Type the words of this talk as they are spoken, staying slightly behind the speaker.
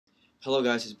Hello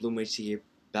guys, it's Moises here,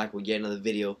 back with yet another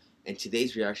video, and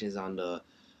today's reaction is on the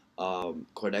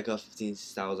QUADECA-15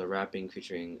 styles of rapping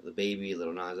featuring the Baby,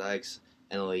 Lil Nas X,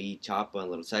 NLE, Choppa,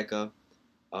 and Lil Tecca.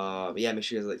 Yeah, make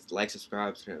sure you guys like,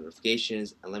 subscribe, turn on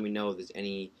notifications, and let me know if there's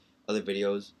any other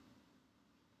videos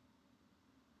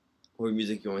or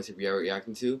music you want to see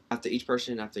reacting to. After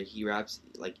he raps,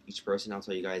 like each person, I'll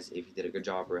tell you guys if he did a good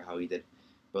job or how he did.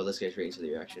 But let's get straight into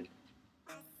the reaction.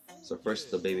 So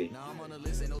first, the Baby.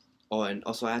 Oh, and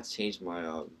also I had to change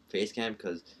my face cam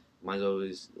because mine's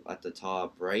always at the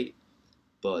top right,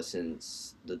 but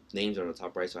since the names are on the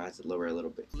top right, so I had to lower it a little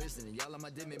bit. Okay,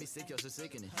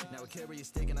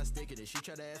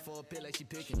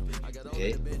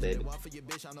 the Baby.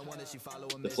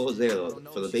 The flow is there though.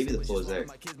 For the Baby, the flow is there.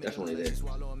 Definitely there.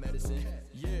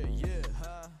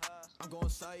 I'm going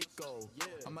psycho.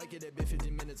 I might get that bit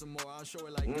 15 minutes or more. I'll show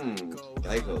it like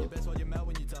Geico. Best while you're mad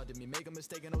when you talk to me. Make a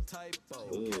mistake and no typo.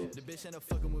 The bitch ain't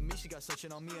fucking with me. She got such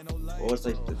it on me and no life. Or it's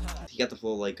like he got the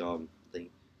flow like going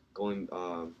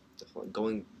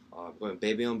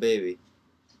baby on baby.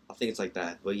 I think it's like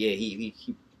that. But yeah, he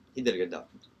did a good job.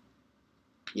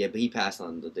 Yeah, but he passed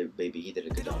on the Baby. He did a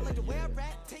good job.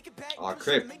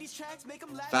 Crip.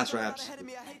 Fast raps.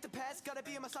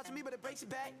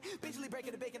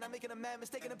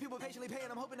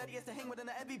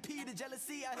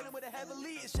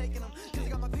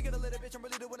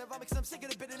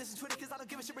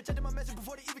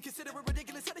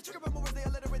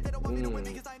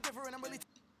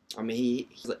 I mean,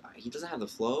 he doesn't have the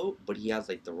flow, but he has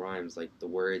like the rhymes, like the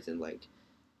words, and like.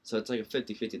 So it's like a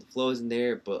 50-50. The flow isn't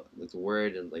there, but like the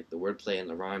word and like the wordplay and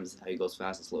the rhymes, how he goes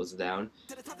fast and slows it down,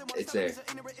 it's there. So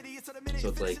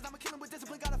it's like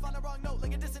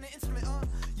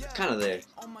it's kind of there.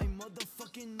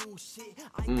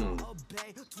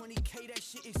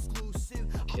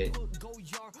 Okay.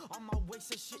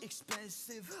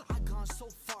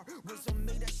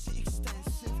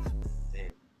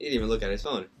 Damn, he didn't even look at his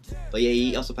phone. But yeah,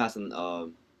 he also passed on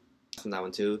that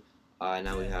one too.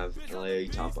 Now we have NLE,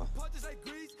 Choppa.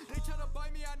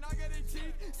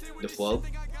 The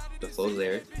flow's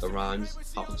there. The rhymes,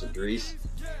 popping some grease.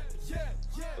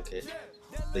 Okay.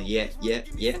 The yeah.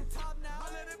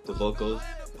 The vocals.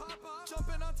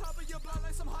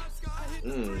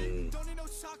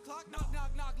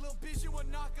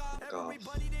 God.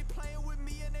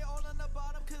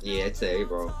 Yeah, it's there,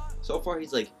 bro. So far,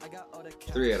 he's like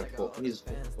 3 out of 4. He's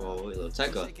Lil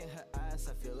Tecca.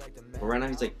 But right now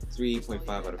he's like 3.5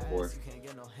 out of 4.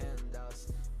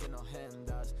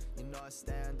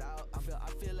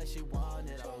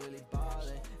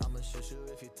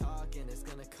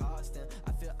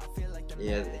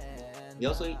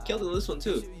 Yeah, he killed in this one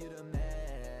too.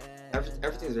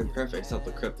 Everything's been perfect except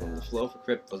the Crip one. The flow for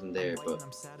Crip wasn't there, but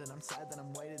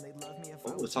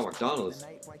oh, it's all McDonald's.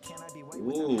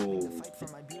 Ooh.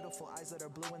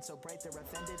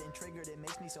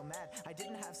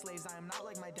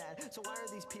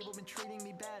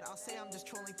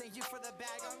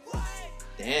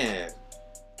 Damn.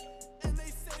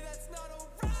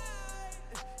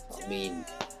 I mean,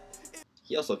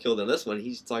 he also killed in this one.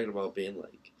 He's talking about being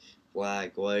like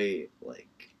black, white, like.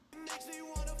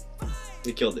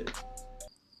 He killed it.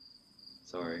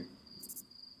 Sorry.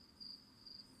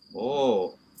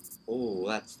 Oh,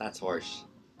 that's harsh.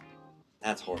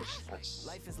 That's harsh.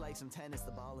 Life is like some tennis. The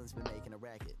ballin's been making a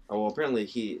racket. Oh, well, apparently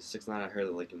 6ix9ine. I heard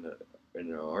that like in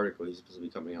the article he's supposed to be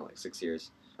coming out like 6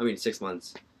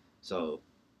 months. So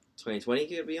 2020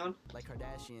 could be on. Like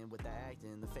Kardashian with the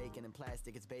acting, the faking and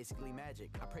plastic, it's basically magic.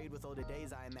 I prayed with all the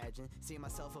days I imagine, seeing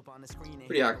myself up on the screen.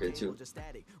 Pretty accurate too.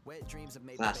 Wet dreams of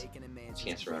maybe bacon and mansion.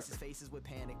 Chance rapper. Faces with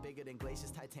panic, bigger than Glaciers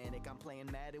Titanic. I'm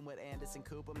playing Madden with Anderson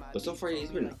Cooper. But so far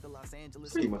he's been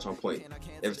pretty much on point.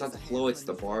 If it's not the flow, it's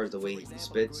the bars, the way he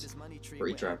spits for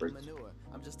each rapper.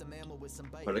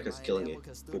 QUADECA's killing it.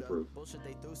 Foolproof.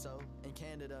 In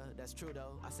Canada, that's true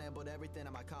though. I sampled everything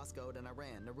on my Costco, then I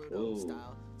ran Naruto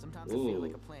style. Sometimes I feel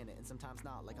like a planet, and sometimes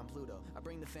not, like I'm Pluto. I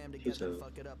bring the fam together and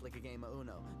fuck it up like a game of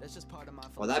Uno. That's just part of my.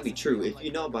 Well, that'd be true. If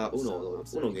you know about Uno,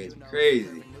 Uno games are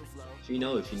crazy. If you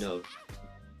know.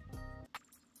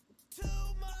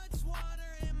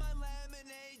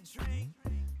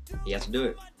 He has to do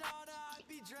it.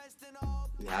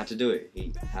 He had to do it.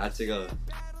 He had to go.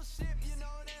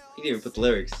 He didn't even put the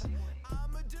lyrics.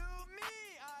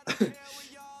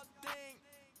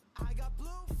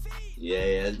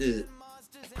 Yeah, this is.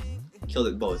 Killed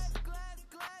it both.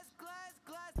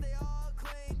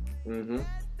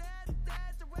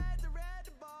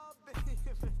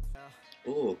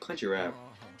 Ooh, country rap.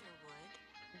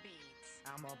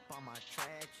 I'm up on my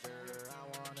tractor, I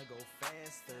wanna go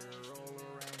faster, roll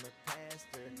around the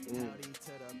pasture, howdy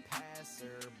to the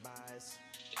passerbys.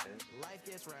 Life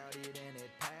gets rowdy and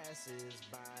it passes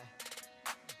by.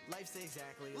 Life's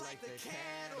exactly like the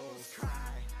cattle's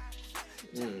cry.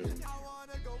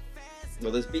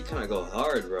 Well, this beat kind of go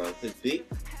hard, bro. This beat,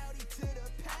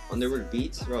 on the word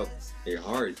beats, bro, they're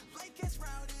hard.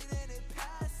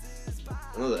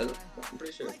 I know that. I'm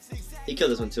pretty sure he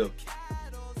killed this one too.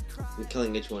 He's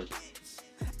killing each one.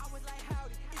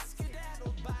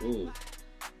 Ooh.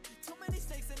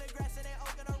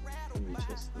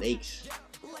 Snakes.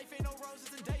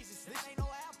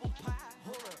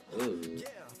 Ooh.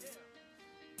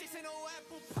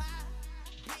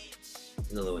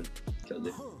 Another one. Killed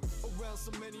it.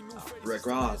 Rick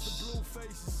Ross.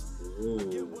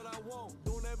 Ooh.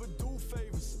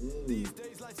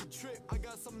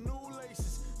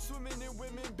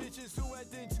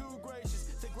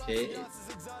 Okay.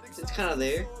 It's kind of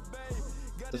there.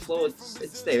 The flow,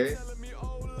 it's there.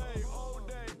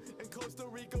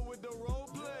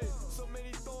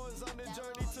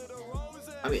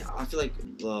 I mean, I feel like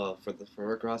for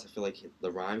Rick Ross, I feel like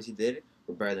the rhymes he did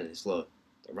were better than his flow.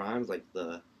 The rhymes, like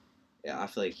I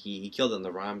feel like he killed it on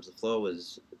the rhymes. The flow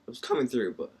was coming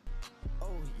through, but. Oh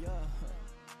yeah,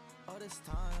 all this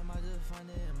time I just find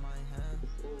it in my hand.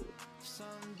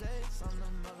 Some days I'm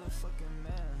the motherfucking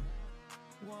man.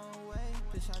 One way,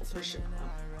 bitch, I'm pretty sure.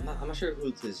 I'm not sure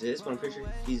who this is, but I'm pretty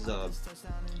sure he's I've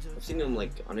seen him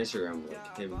like on Instagram,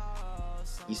 like him.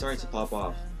 He started to pop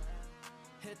off.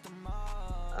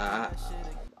 I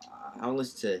don't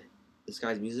listen to this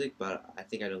guy's music, but I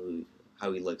think I know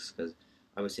how he looks because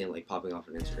I was seeing like popping off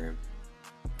on Instagram.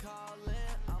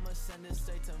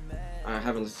 I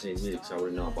haven't listened to his music, so I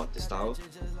wouldn't know about this style.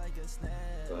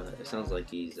 But it sounds like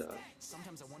he's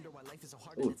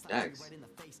ooh, Dax.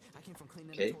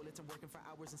 Okay.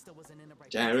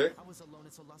 Janitor.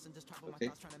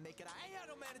 Okay.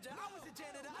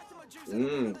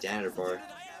 Janitor bar.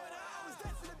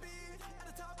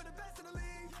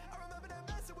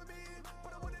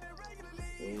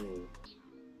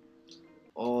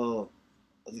 Oh,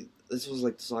 this was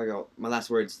like the song. My last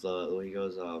words. When he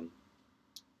goes,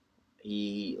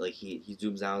 he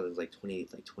zooms out. There's like 20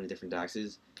 different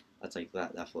Daxes. That's like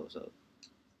that flow. So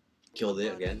killed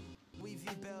it again.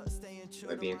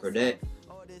 By being Cordette.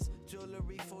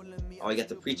 Oh, I got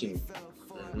the preaching.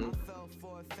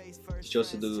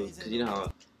 Just to do, cause you know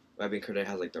how Rapping Cordette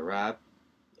has like the rap,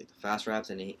 like the fast raps,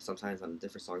 and sometimes on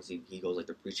different songs he goes like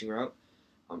the preaching route.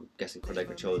 I'm guessing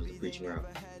Quadeca chose the preaching route.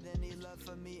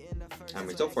 I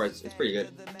mean, so far it's pretty good.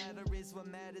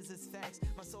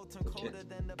 Okay.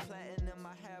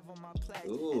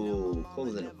 Ooh,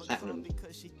 colder than a platinum.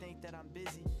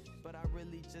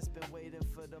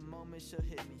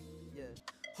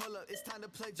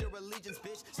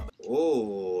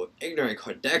 Oh, ignorant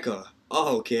Quadeca.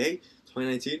 Oh, okay.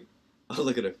 2019. Oh,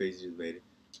 look at the face you just made.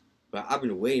 But I've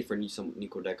been waiting for some new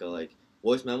Quadeca, like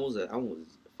voice memos that I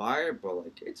was fire, but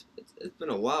like it's been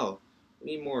a while.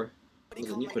 We need more.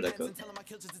 New Quadeca.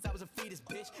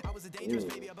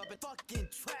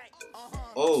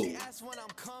 Oh.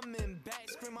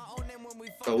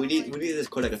 Bro, we need this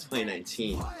Quadeca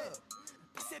 2019.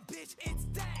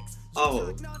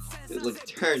 Oh, look,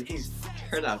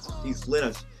 he's lit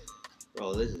us.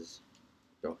 Bro,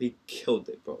 bro, he killed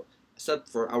it, bro. Except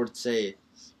for, I would say,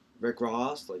 Rick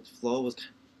Ross, like, flow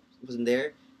wasn't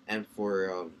there, and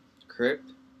for, Crip,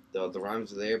 the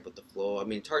rhymes were there, but the flow, I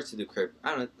mean, it's hard to do Crip,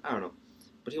 I don't know,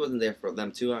 but he wasn't there for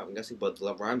them too, I'm guessing, but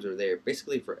the rhymes were there,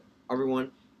 basically for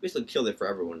everyone, basically killed it for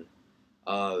everyone.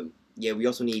 Yeah, we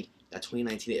also need that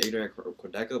 2019 ignorant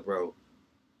Quadeca, bro,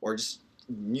 or just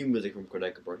new music from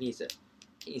Quadeca, bro. He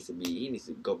needs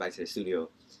to go back to the studio.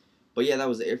 But yeah, that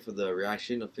was it for the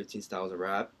reaction of 15 styles of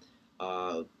rap.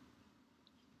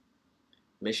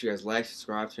 Make sure you guys like,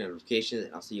 subscribe, turn on notifications,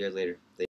 and I'll see you guys later.